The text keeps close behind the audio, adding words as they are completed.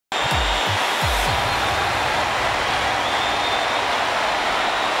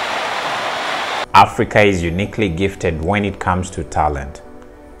Africa is uniquely gifted when it comes to talent.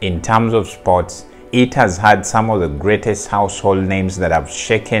 In terms of sports, it has had some of the greatest household names that have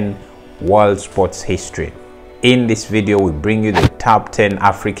shaken world sports history. In this video, we bring you the top 10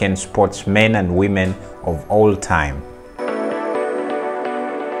 African sportsmen and women of all time.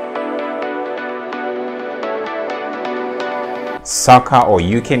 Soccer, or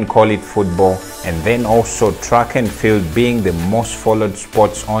you can call it football, and then also track and field being the most followed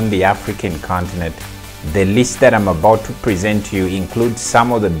sports on the African continent. The list that I'm about to present to you includes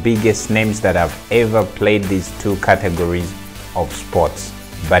some of the biggest names that have ever played these two categories of sports.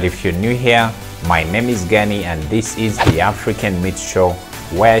 But if you're new here, my name is Gani and this is the African Myth Show,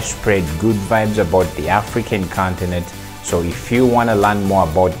 where I spread good vibes about the African continent. So if you want to learn more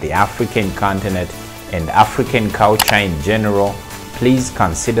about the African continent and African culture in general, please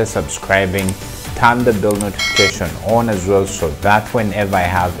consider subscribing, turn the bell notification on as well, so that whenever I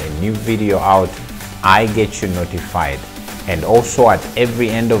have a new video out, I get you notified. And also at every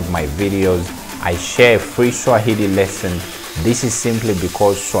end of my videos, I share a free Swahili lesson. This is simply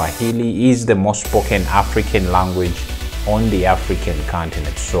because Swahili is the most spoken African language on the African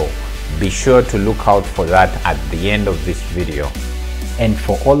continent. So be sure to look out for that at the end of this video. And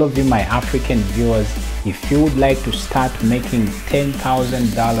for all of you my African viewers, if you would like to start making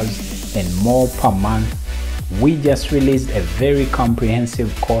 $10,000 and more per month, we just released a very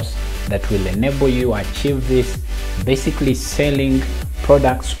comprehensive course that will enable you achieve this, basically selling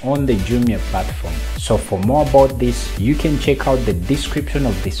products on the Jumia platform. So for more about this, you can check out the description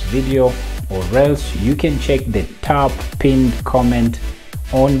of this video, or else you can check the top pinned comment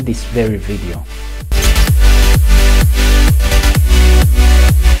on this very video.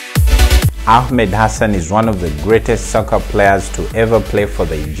 Ahmed Hassan is one of the greatest soccer players to ever play for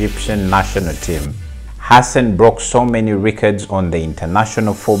the Egyptian national team. Hassan broke so many records on the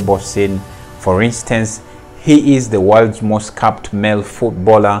international football scene. For instance, he is the world's most capped male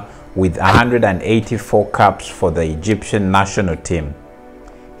footballer with 184 caps for the Egyptian national team.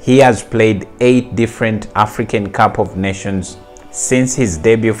 He has played 8 different African Cup of Nations since his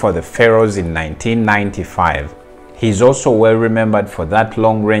debut for the Pharaohs in 1995. He's also well remembered for that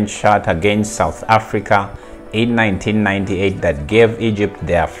long-range shot against South Africa in 1998 that gave Egypt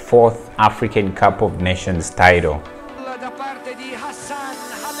their 4th African Cup of Nations title.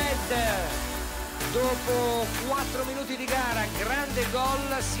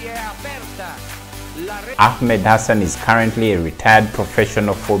 Ahmed Hassan is currently a retired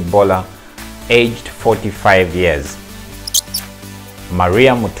professional footballer, aged 45 years.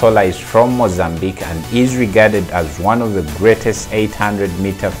 Lurdes Mutola is from Mozambique and is regarded as one of the greatest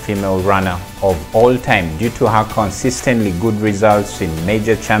 800-meter female runner of all time due to her consistently good results in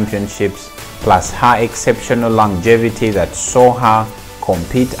major championships, plus her exceptional longevity that saw her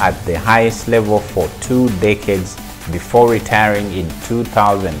compete at the highest level for 2 decades before retiring in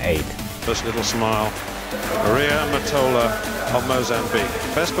 2008. This little smile, Lurdes Mutola of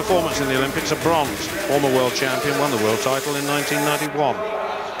Mozambique. Best performance in the Olympics, a bronze. Former world champion, won the world title in 1991.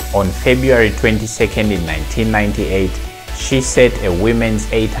 On February 22nd in 1998, she set a women's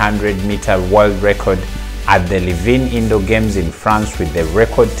 800-meter world record at the Livin Indoor Games in France with a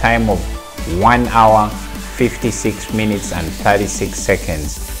record time of 1 hour, 56 minutes and 36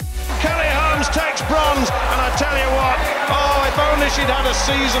 seconds. Kelly Holmes takes bronze, and I tell you what, if only she'd had a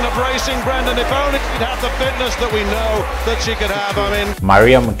season of racing, Brendan, if only she'd had the fitness that we know that she could have.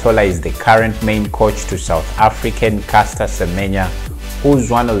 Lurdes Mutola is the current main coach to South African Caster Semenya, who's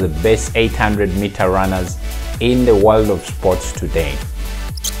one of the best 800-meter runners in the world of sports today.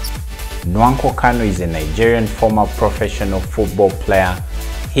 Nwankwo Kanu is a Nigerian former professional football player.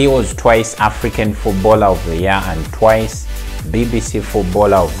 He was twice African Footballer of the Year and twice BBC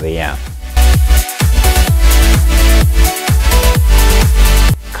Footballer of the Year.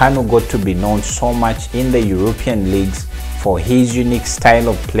 Kanu got to be known so much in the European leagues for his unique style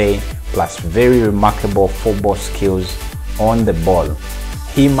of play plus very remarkable football skills on the ball.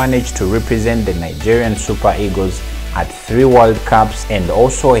 He managed to represent the Nigerian Super Eagles at 3 World Cups, and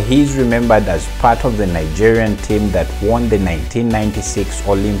also he is remembered as part of the Nigerian team that won the 1996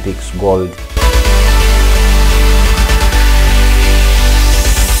 Olympics gold.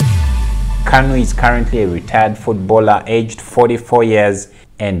 Kanu is currently a retired footballer aged 44 years,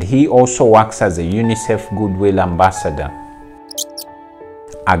 and he also works as a UNICEF Goodwill Ambassador.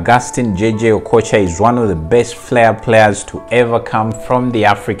 Augustine JJ Okocha is one of the best flair players to ever come from the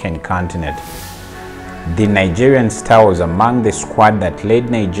African continent. The Nigerian star was among the squad that led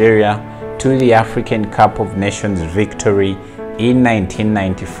Nigeria to the African Cup of Nations victory in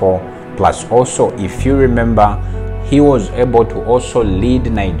 1994. Plus also, if you remember, he was able to also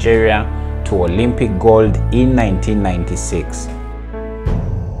lead Nigeria to Olympic gold in 1996.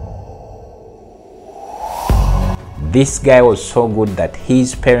 This guy was so good that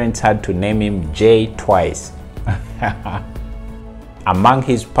his parents had to name him Jay twice. Among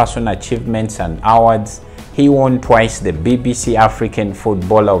his personal achievements and awards, he won twice the BBC African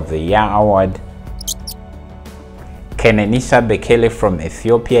Footballer of the Year award. Kenenisa Bekele from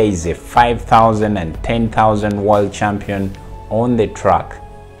Ethiopia is a 5,000 and 10,000 world champion on the track.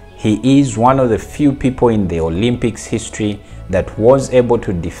 He is one of the few people in the Olympics history that was able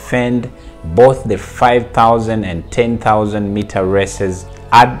to defend both the 5,000 and 10,000 meter races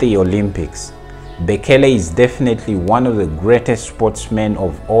at the Olympics. Bekele is definitely one of the greatest sportsmen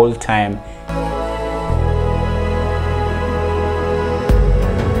of all time.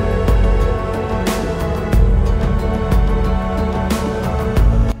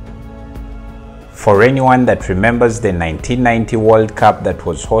 For anyone that remembers the 1990 World Cup that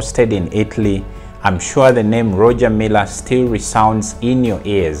was hosted in Italy, I'm sure the name Roger Milla still resounds in your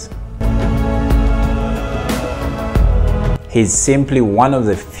ears. He's simply one of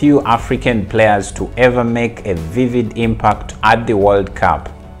the few African players to ever make a vivid impact at the World Cup.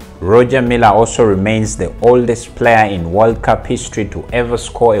 Roger Milla also remains the oldest player in World Cup history to ever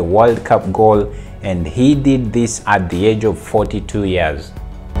score a World Cup goal, and he did this at the age of 42 years.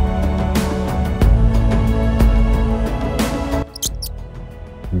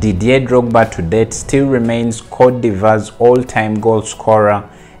 Didier Drogba to date still remains Cote d'Ivoire's all-time goal scorer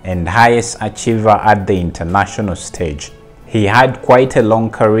and highest achiever at the international stage. He had quite a long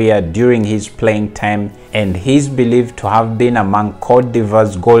career during his playing time, and he's believed to have been among Cote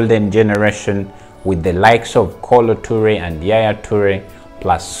d'Ivoire's golden generation with the likes of Kolo Touré and Yaya Touré,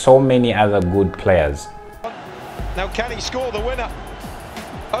 plus so many other good players. Now can he score the winner?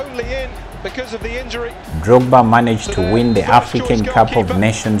 Only in because of the injury. Drogba managed to win the African Cup of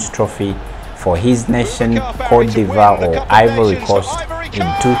Nations trophy for his nation, Cote d'Ivoire or Ivory Coast,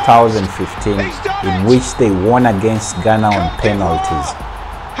 in 2015, in which they won against Ghana on penalties.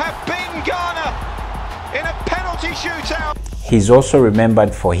 He's also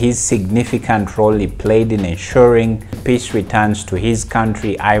remembered for his significant role he played in ensuring peace returns to his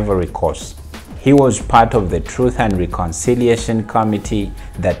country, Ivory Coast. He was part of the Truth and Reconciliation Committee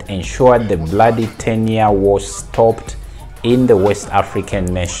that ensured the bloody 10-year war stopped in the West African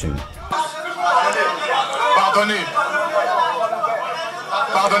nation. Pardonnez.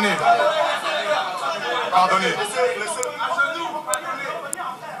 Pardonnez. Pardonnez.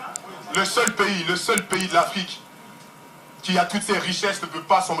 Le seul pays de l'Afrique qui a toutes ses richesses ne peut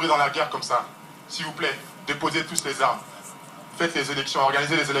pas sombrer dans la guerre comme ça. S'il vous plaît, déposez tous les armes. Faites les élections,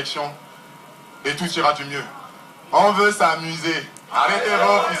 organisez les élections. Et tout ira du mieux. On veut s'amuser. Arrêtez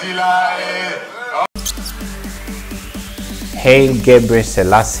vos fusils là et... Haile Gebre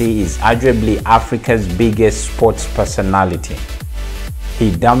Selassie is arguably Africa's biggest sports personality.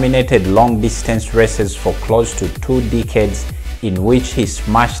 He dominated long-distance races for close to 2 decades, in which he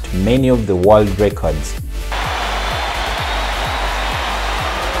smashed many of the world records.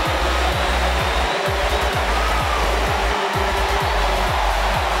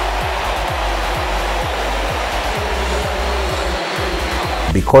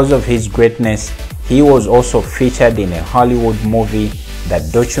 Because of his greatness, he was also featured in a Hollywood movie that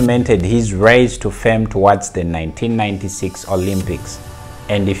documented his rise to fame towards the 1996 Olympics.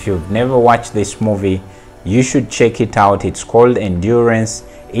 And if you've never watched this movie, you should check it out. It's called Endurance.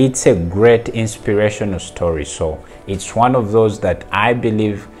 It's a great inspirational story, so it's one of those that I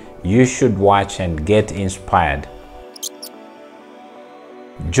believe you should watch and get inspired.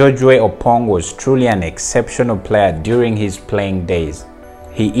 George Opong was truly an exceptional player during his playing days.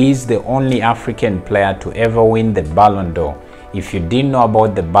 He is the only African player to ever win the Ballon d'Or. If you didn't know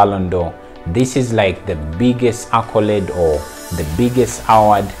about the Ballon d'Or, this is like the biggest accolade or the biggest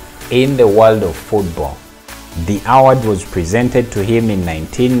award in the world of football. The award was presented to him in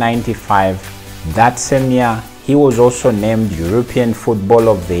 1995. That same year, he was also named European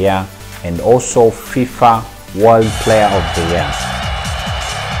Footballer of the Year and also FIFA World Player of the Year.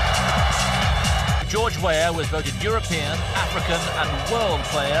 George Weah was voted European, African and World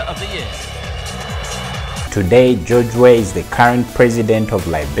Player of the Year. Today, George Weah is the current president of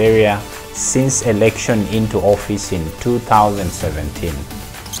Liberia since election into office in 2017.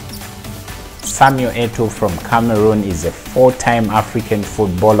 Samuel Eto'o from Cameroon is a 4-time African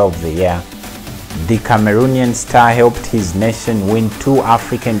Footballer of the Year. The Cameroonian star helped his nation win 2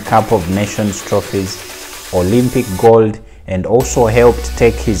 African Cup of Nations trophies, Olympic gold, and also helped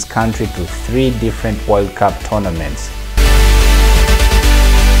take his country to 3 different World Cup tournaments.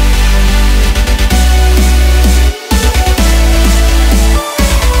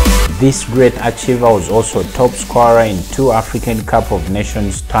 This great achiever was also top scorer in 2 African Cup of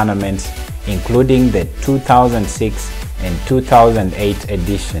Nations tournaments, including the 2006 and 2008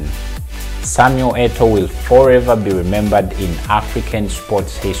 edition. Samuel Eto'o will forever be remembered in African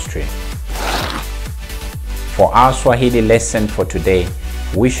sports history. For our Swahili lesson for today,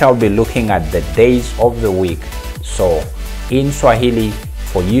 we shall be looking at the days of the week. So, in Swahili,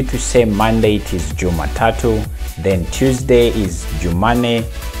 for you to say Monday it is Jumatatu, then Tuesday is Jumane,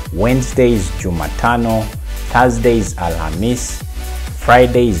 Wednesday is Jumatano, Thursday is Alhamis,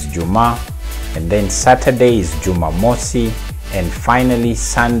 Friday is Juma, and then Saturday is Jumamosi, and finally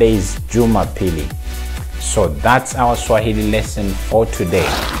Sunday is Jumapili. So that's our Swahili lesson for today.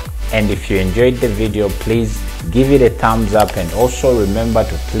 And if you enjoyed the video, please give it a thumbs up, and also remember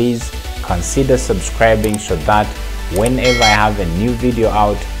to please consider subscribing so that whenever I have a new video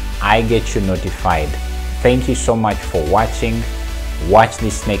out, I get you notified. Thank you so much for watching. Watch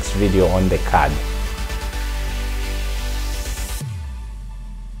this next video on the card.